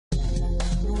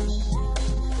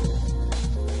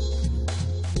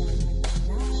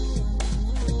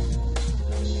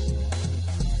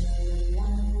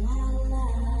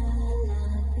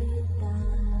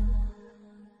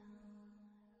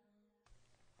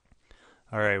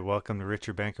Alright, welcome to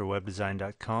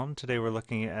richardbankerwebdesign.com. Today we're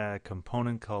looking at a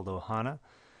component called Ohanah,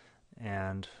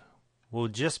 and we'll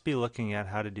just be looking at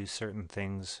how to do certain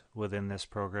things within this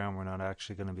program. We're not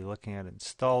actually going to be looking at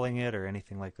installing it or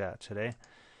anything like that today.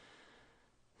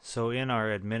 So in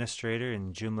our administrator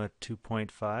in Joomla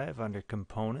 2.5 under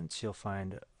components you'll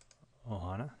find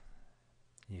Ohanah.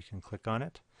 You can click on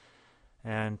it.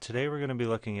 And today we're going to be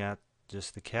looking at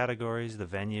just the categories, the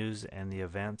venues, and the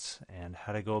events, and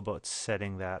how to go about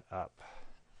setting that up.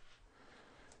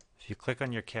 If you click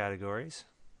on your categories,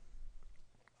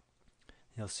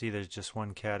 you'll see there's just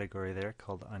one category there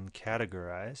called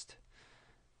Uncategorized.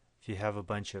 If you have a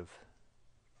bunch of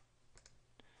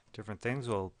different things,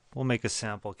 we'll make a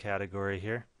sample category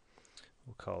here.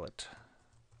 We'll call it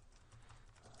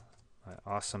my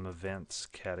Awesome Events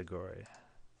category.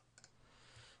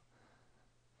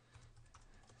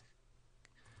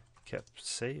 Kept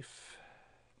safe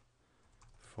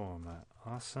for my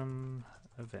awesome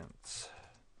events.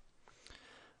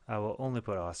 I will only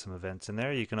put awesome events in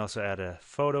there. You can also add a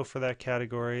photo for that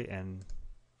category and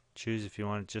choose if you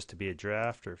want it just to be a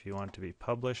draft or if you want it to be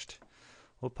published.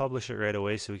 We'll publish it right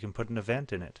away so we can put an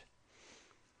event in it.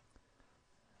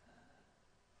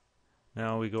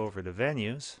 Now we go over to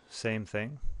venues, same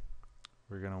thing.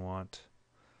 We're going to want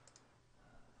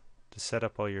to set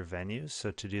up all your venues.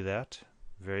 So to do that,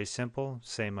 very simple,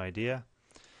 same idea.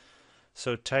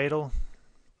 So title,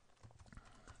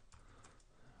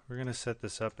 we're going to set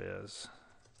this up as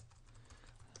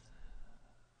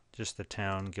just the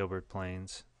town, Gilbert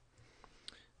Plains.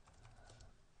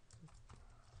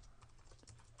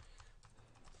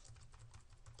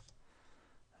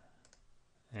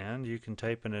 And you can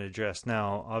type in an address.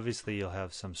 Now, obviously you'll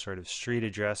have some sort of street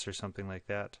address or something like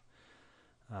that.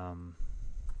 I'm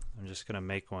just going to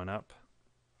make one up.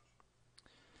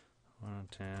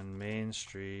 110 Main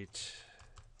Street,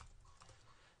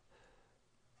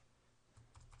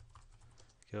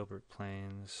 Gilbert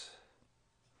Plains.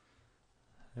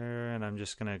 There, and I'm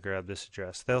just going to grab this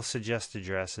address. They'll suggest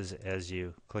addresses as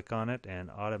you click on it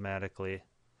and automatically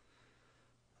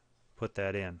put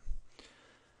that in.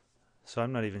 So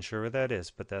I'm not even sure where that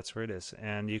is, but that's where it is.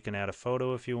 And you can add a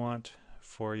photo if you want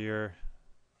for your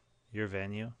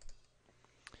venue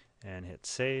and hit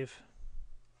save.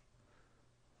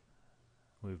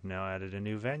 We've now added a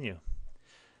new venue.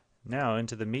 Now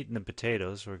into the meat and the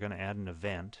potatoes, we're going to add an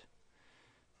event.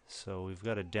 So we've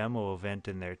got a demo event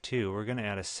in there too. We're going to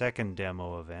add a second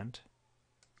demo event.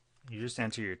 You just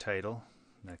enter your title.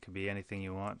 That could be anything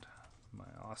you want. My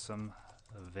awesome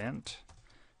event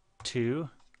 2.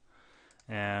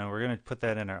 And we're going to put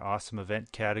that in our awesome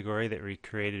event category that we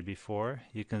created before.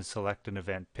 You can select an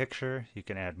event picture. You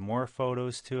can add more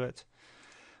photos to it.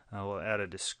 We'll add a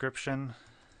description.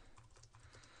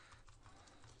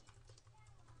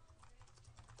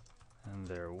 And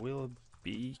there will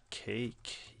be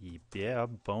cake. Yeah,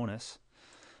 bonus.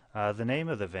 The name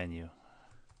of the venue.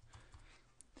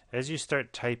 As you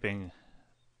start typing,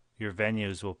 your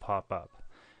venues will pop up.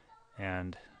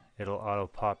 And it'll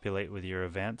auto-populate with your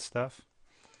event stuff.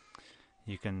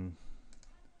 You can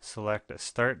select a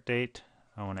start date.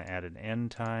 I want to add an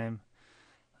end time.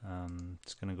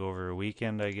 It's going to go over a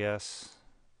weekend, I guess.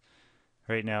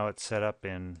 Right now it's set up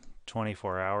in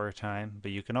 24-hour time,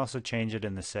 but you can also change it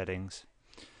in the settings.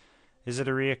 Is it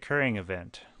a reoccurring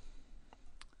event?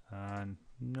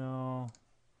 No.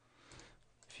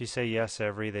 If you say yes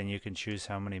every, then you can choose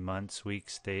how many months,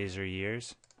 weeks, days, or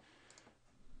years.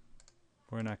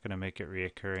 We're not going to make it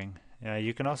reoccurring.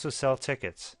 You can also sell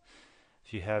tickets.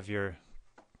 If you have your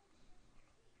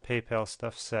PayPal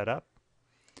stuff set up,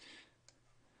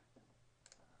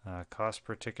 cost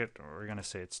per ticket, we're going to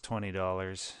say it's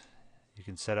 $20. You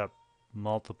can set up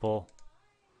multiple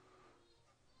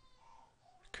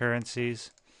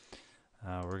currencies.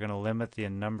 We're going to limit the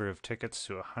number of tickets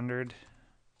to 100,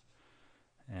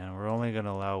 and we're only going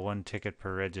to allow one ticket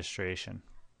per registration.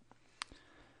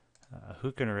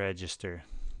 Who can register?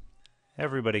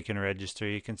 Everybody can register.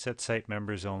 You can set site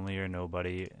members only or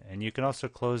nobody, and you can also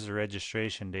close the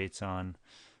registration dates on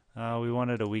we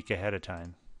want it a week ahead of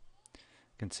time.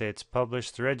 You can say it's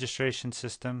published. The registration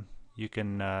system, you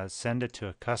can send it to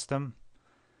a custom.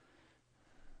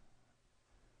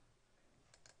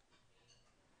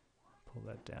 Pull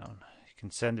that down. You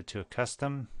can send it to a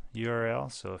custom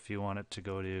URL. So if you want it to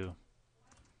go to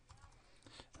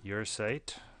your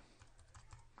site,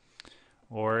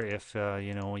 or if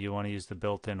you want to use the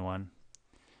built-in one,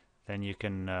 then you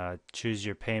can choose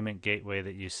your payment gateway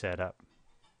that you set up.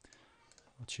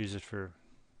 We'll choose it for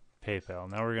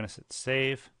PayPal. Now we're going to hit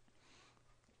save.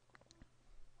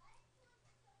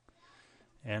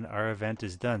 And our event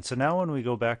is done. So now when we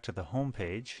go back to the home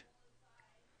page,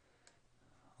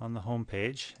 on the home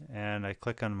page, and I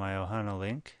click on my Ohanah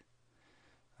link,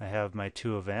 I have my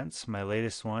 2 events. My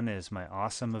latest one is my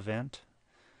awesome event.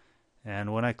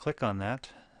 And when I click on that,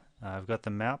 I've got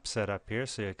the map set up here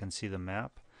so you can see the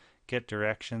map. Get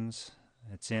directions.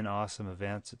 It's in awesome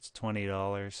events. It's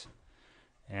 $20.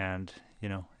 And, you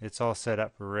know, it's all set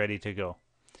up, ready to go.